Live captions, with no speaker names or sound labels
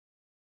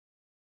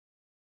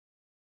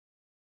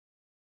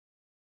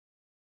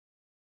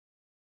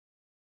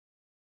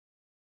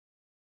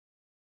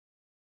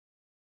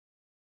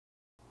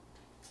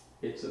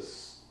it's a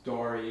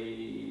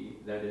story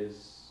that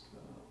is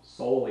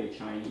solely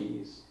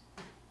Chinese,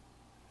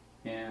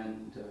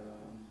 and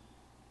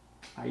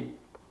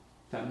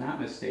if I'm not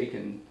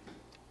mistaken,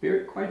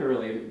 quite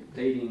early,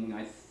 dating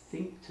I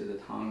think to the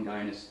Tang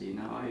Dynasty.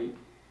 Now I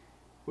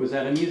was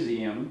at a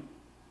museum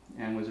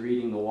and was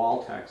reading the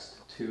wall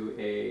text to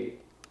a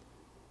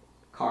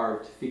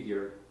carved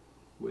figure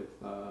with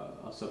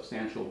a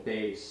substantial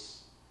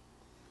base,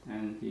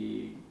 and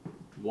the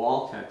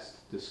wall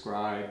text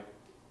described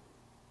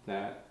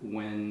that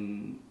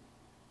when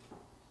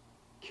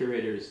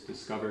curators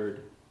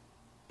discovered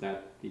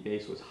that the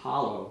base was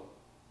hollow,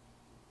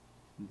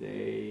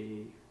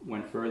 they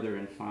went further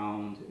and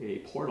found a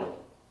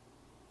portal,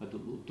 a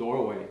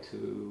doorway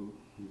to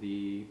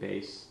the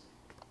base,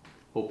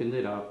 opened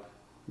it up,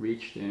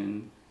 reached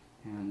in,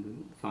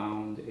 and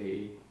found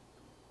a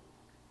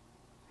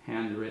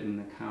handwritten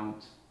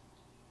account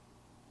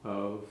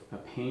of a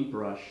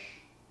paintbrush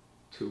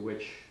to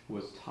which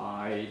was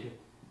tied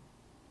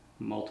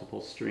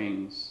multiple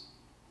strings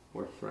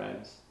or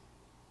threads,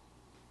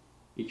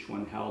 each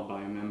one held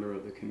by a member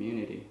of the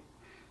community.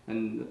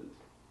 And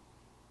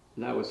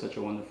that was such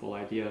a wonderful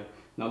idea.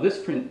 Now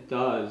this print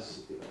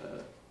does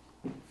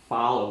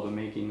follow the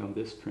making of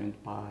this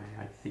print by,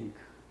 I think,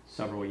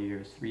 several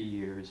years, 3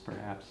 years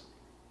perhaps.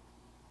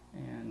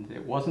 And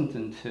it wasn't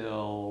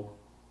until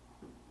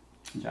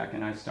Jack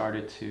and I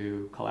started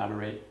to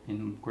collaborate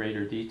in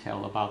greater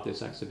detail about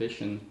this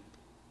exhibition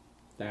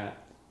that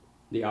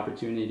the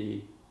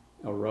opportunity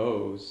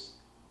arose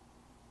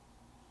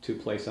to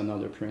place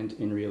another print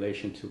in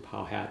relation to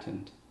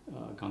Powhatan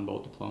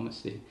gunboat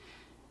diplomacy.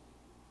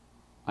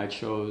 I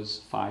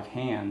chose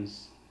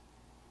Fivehands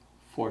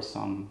for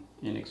some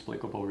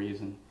inexplicable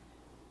reason,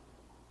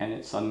 and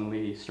it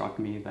suddenly struck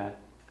me that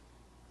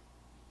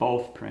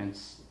both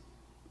prints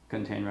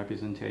contain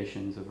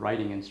representations of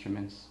writing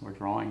instruments or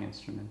drawing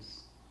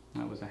instruments.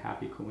 That was a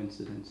happy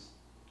coincidence.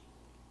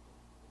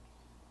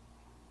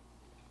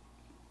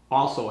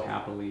 Also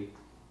happily,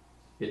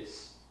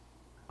 it's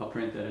a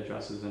print that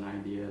addresses an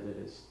idea that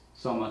is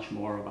so much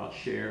more about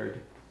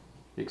shared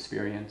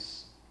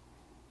experience,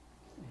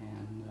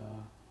 and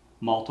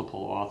multiple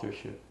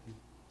authorship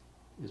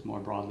is more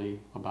broadly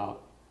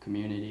about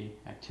community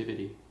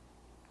activity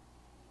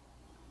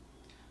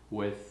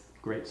with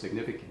great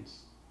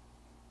significance.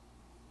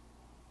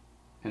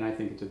 And I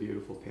think it's a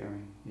beautiful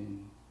pairing,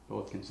 in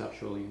both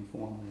conceptually and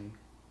formally.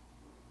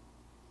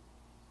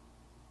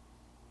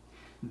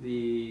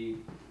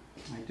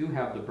 I do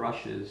have the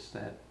brush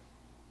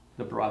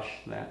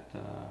that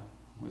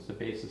was the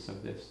basis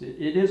of this.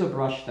 It is a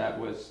brush that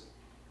was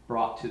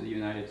brought to the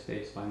United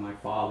States by my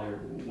father.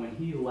 When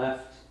he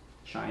left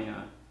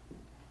China,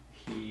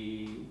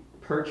 he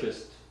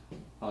purchased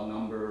a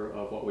number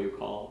of what we would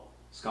call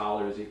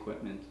scholars'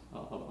 equipment,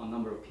 a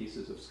number of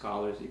pieces of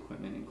scholars'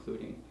 equipment,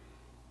 including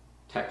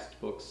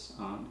textbooks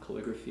on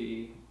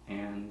calligraphy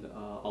and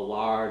a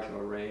large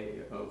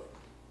array of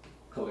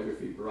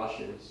calligraphy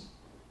brushes,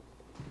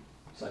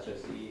 such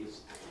as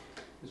these.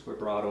 These were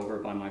brought over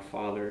by my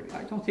father.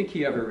 I don't think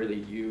he ever really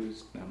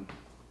used them,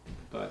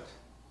 but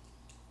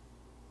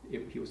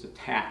he was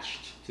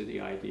attached to the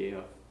idea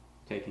of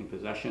taking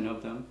possession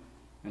of them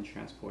and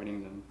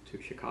transporting them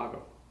to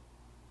Chicago.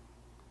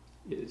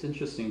 It's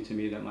interesting to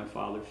me that my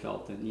father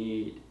felt the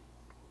need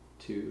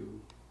to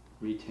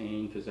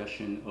retain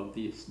possession of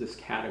this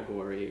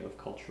category of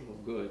cultural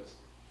goods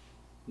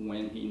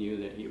when he knew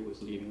that he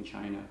was leaving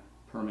China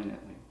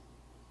permanently.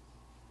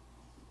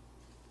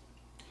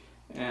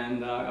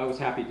 And I was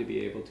happy to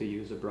be able to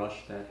use a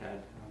brush that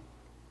had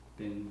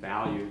been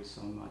valued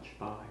so much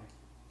by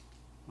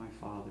my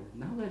father.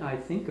 Now that I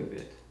think of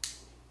it,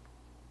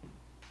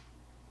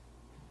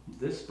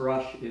 this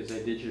brush is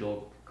a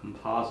digital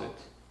composite.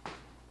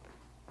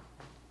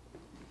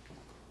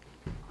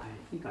 I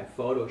think I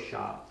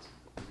photoshopped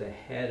the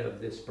head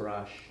of this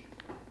brush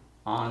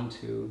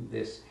onto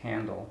this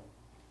handle,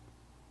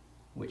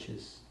 which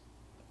is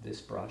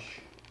this brush,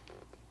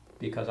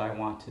 because I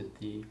wanted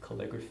the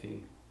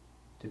calligraphy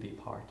to be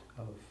part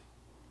of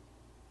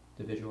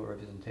the visual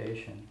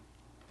representation.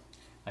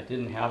 I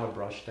didn't have a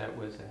brush that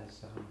was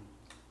as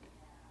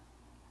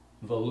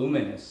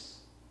voluminous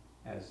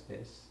as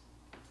this.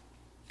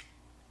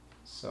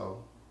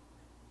 So,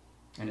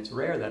 and it's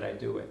rare that I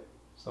do it,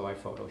 so I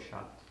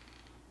photoshopped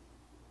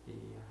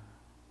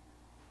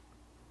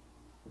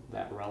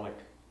that relic.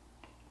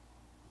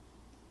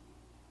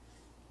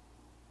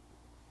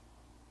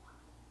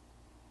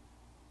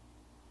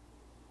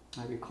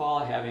 I recall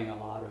having a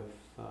lot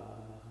of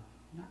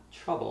not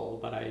trouble,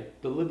 but I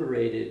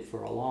deliberated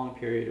for a long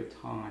period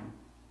of time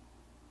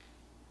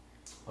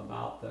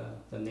about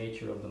the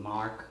nature of the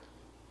mark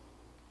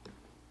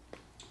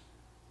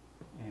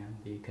and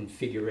the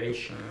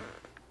configuration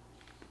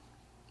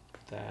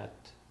that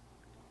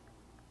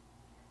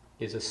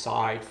is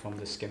aside from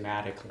the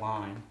schematic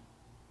line.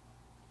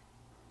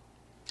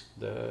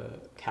 The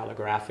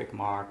calligraphic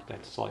mark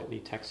that's slightly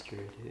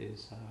textured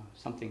is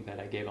something that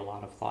I gave a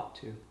lot of thought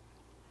to.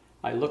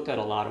 I looked at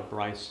a lot of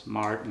Bryce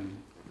Martin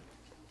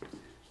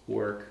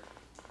work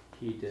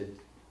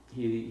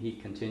he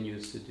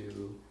continues to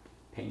do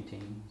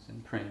paintings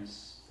and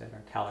prints that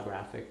are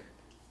calligraphic.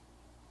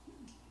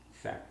 In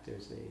fact,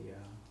 there's a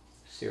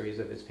series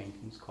of his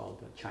paintings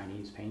called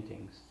Chinese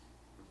paintings.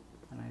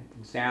 And I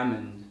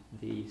examined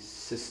the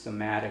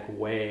systematic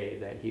way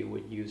that he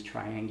would use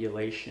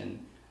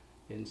triangulation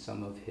in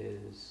some of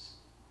his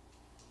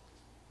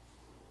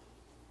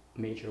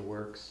major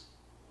works.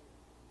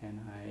 And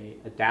I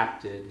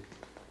adapted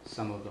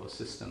some of those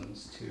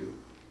systems to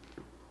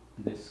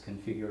this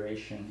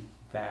configuration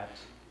that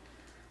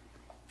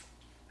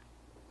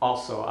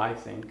also, I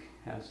think,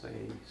 has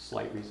a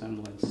slight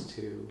resemblance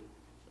to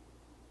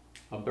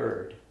a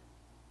bird.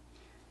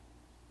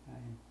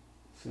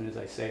 As soon as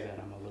I say that,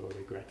 I'm a little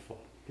regretful,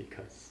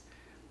 because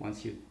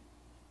once you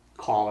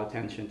call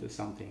attention to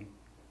something,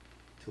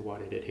 to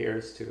what it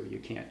adheres to, you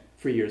can't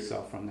free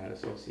yourself from that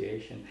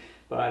association.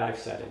 But I've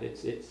said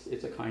it,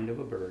 it's a kind of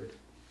a bird.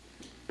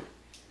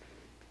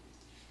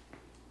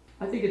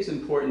 I think it's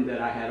important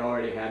that I had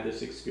already had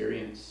this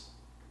experience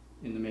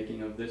in the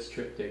making of this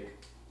triptych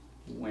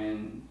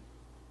when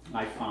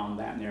I found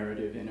that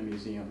narrative in a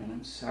museum. And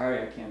I'm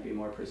sorry I can't be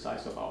more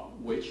precise about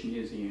which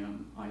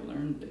museum I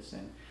learned this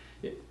in.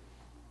 It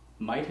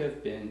might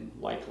have been,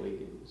 likely,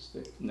 it was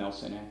the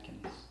Nelson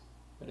Atkins,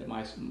 but it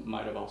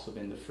might have also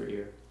been the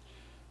Freer.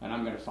 And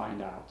I'm going to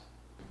find out.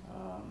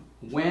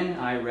 When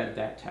I read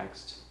that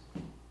text,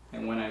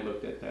 and when I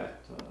looked at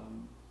that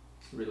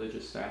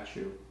religious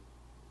statue,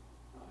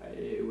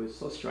 it was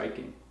so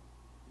striking,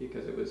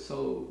 because it was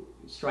so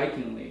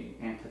strikingly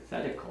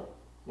antithetical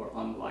or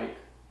unlike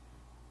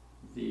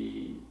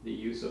the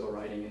use of a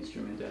writing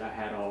instrument that I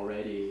had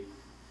already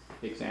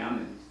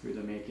examined through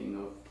the making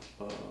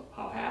of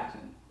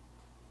Powhatan.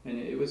 And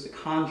it was a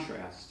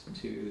contrast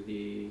to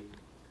the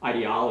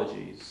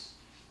ideologies,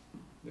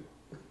 the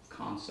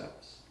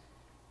concepts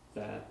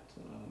that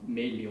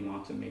made me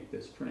want to make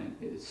this print.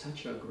 It is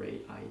such a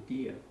great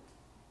idea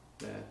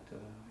that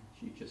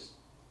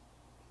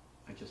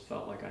I just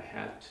felt like I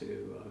had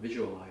to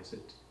visualize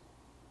it.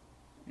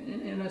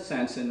 And in a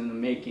sense, in the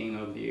making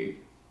of the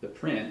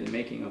print, the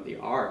making of the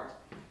art,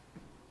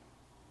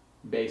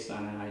 based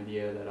on an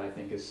idea that I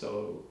think is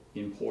so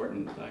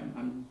important,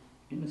 I'm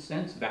in a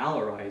sense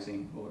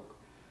valorizing, or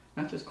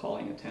not just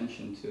calling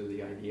attention to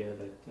the idea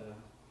that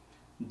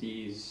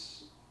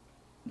this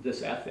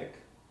ethic,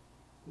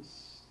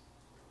 this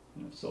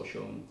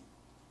social,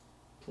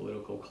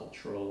 political,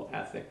 cultural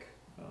ethic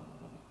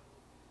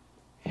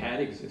had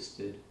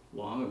existed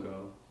long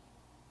ago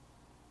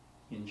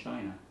in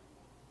China.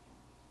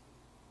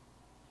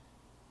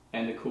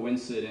 And the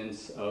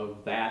coincidence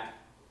of that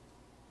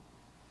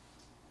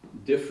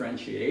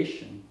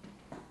differentiation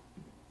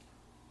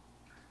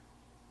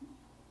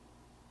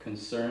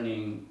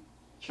concerning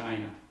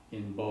China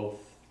in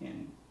both,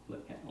 and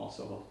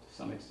also to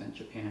some extent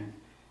Japan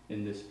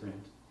in this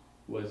print,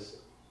 was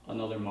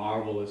another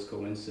marvelous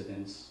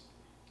coincidence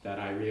that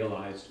I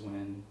realized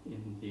when,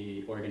 in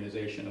the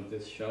organization of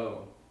this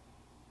show,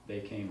 they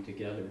came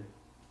together.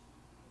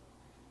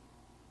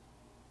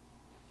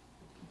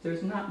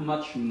 There's not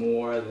much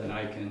more that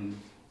I can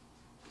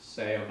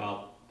say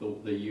about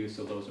the use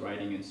of those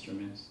writing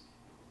instruments.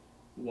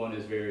 One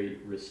is very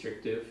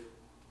restrictive,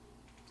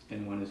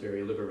 and one is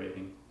very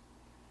liberating.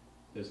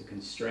 There's a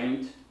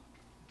constraint,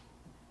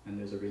 and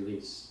there's a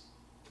release.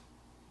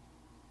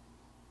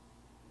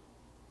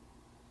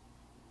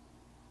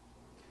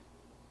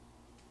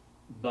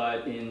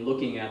 But in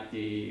looking at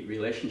the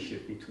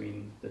relationship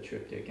between the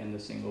triptych and the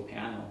single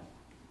panel,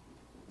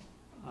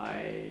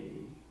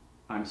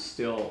 I'm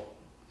still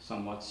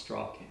somewhat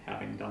struck,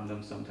 having done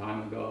them some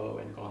time ago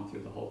and gone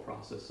through the whole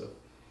process of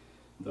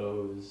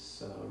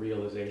those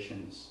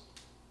realizations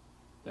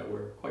that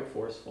were quite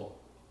forceful.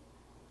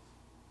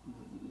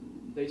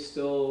 The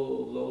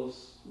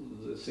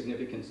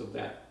significance of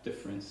that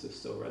difference is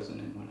still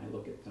resonant when I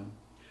look at them.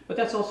 But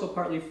that's also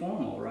partly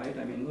formal, right?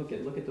 I mean, look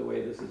at the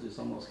way this is just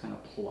almost kind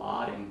of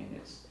plodding in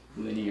its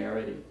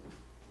linearity.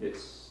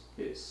 It's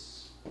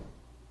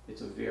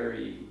a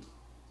very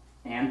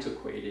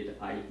antiquated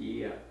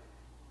idea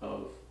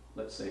of,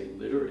 let's say,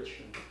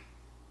 literature.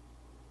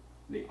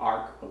 The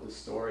arc of the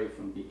story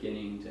from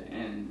beginning to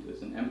end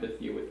is an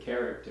empathy with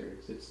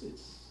characters.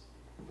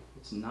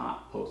 It's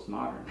not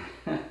postmodern.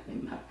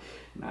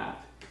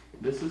 not.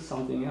 This is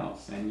something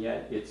else, and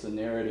yet it's a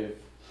narrative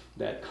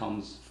that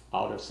comes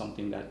out of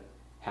something that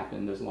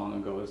happened as long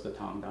ago as the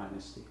Tang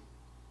Dynasty.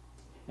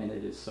 And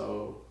it is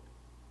so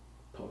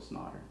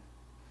postmodern.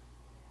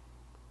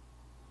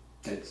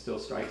 It still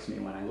strikes me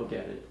when I look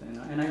at it.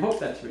 And I hope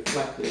that's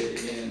reflected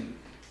in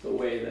the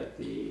way that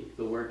the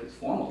work is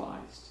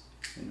formalized.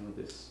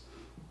 This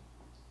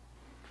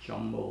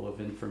jumble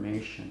of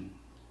information.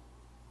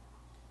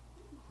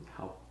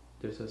 How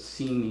there's a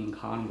seeming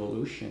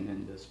convolution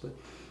in this,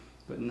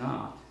 but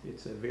not.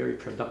 It's a very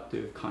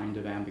productive kind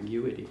of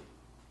ambiguity.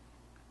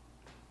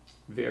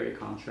 Very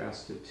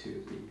contrasted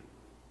to the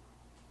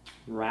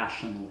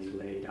rationally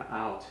laid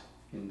out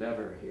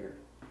endeavor here.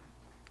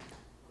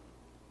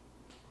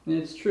 And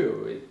it's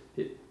true,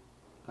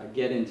 I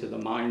get into the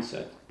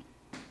mindset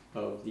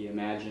of the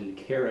imagined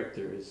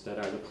characters that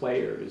are the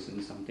players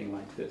in something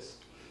like this.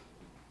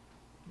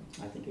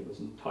 I think it was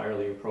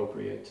entirely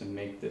appropriate to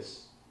make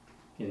this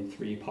in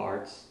 3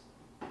 parts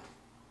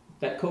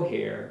that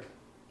cohere,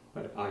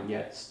 but are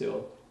yet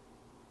still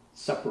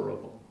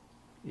separable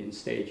in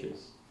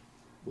stages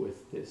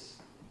with this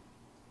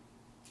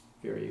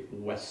very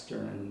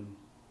Western,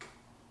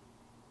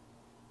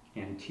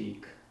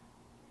 antique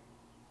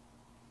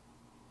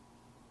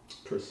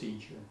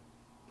procedure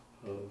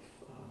of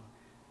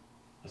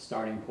a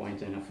starting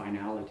point and a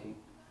finality.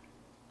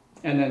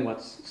 And then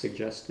what's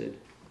suggested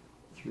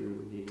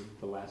through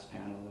the last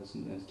panel is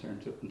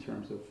in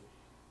terms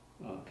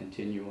of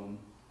continuum.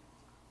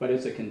 But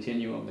it's a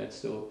continuum that's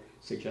still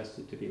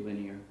suggested to be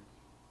linear.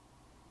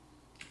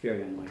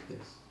 Very unlike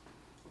this.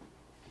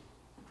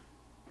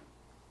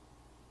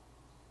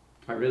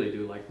 I really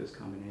do like this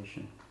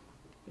combination.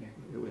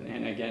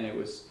 And again, it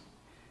was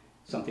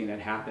something that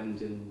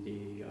happened in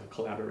the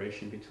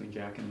collaboration between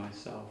Jack and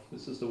myself.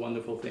 This is the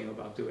wonderful thing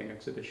about doing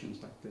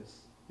exhibitions like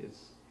this.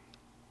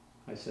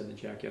 I said to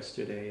Jack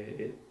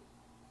yesterday,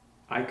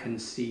 I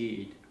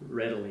concede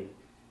readily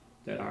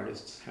that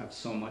artists have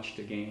so much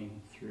to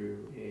gain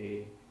through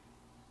a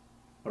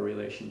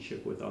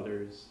relationship with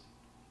others,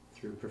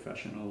 through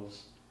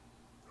professionals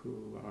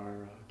who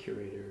are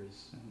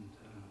curators and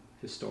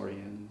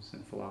historians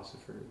and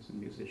philosophers and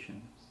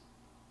musicians.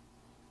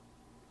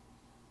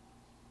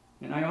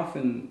 And I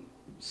often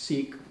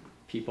seek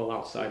people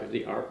outside of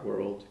the art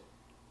world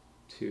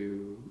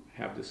to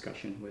have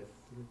discussion with,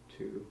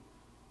 to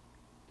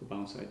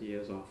bounce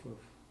ideas off of,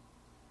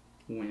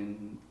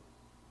 when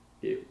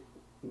it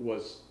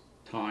was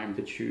time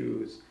to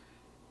choose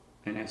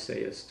an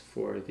essayist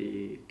for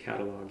the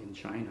catalog in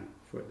China,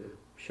 for the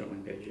show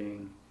in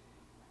Beijing.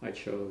 I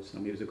chose a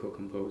musical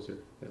composer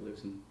that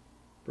lives in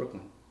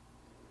Brooklyn.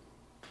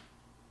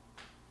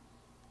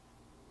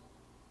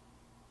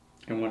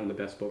 And one of the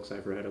best books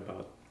I've read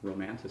about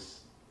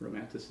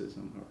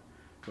romanticism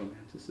or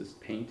romanticist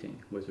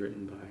painting was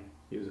written by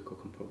musical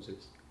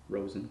composers,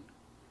 Rosen.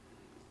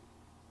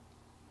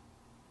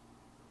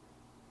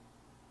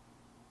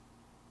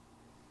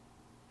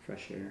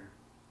 Fresh air.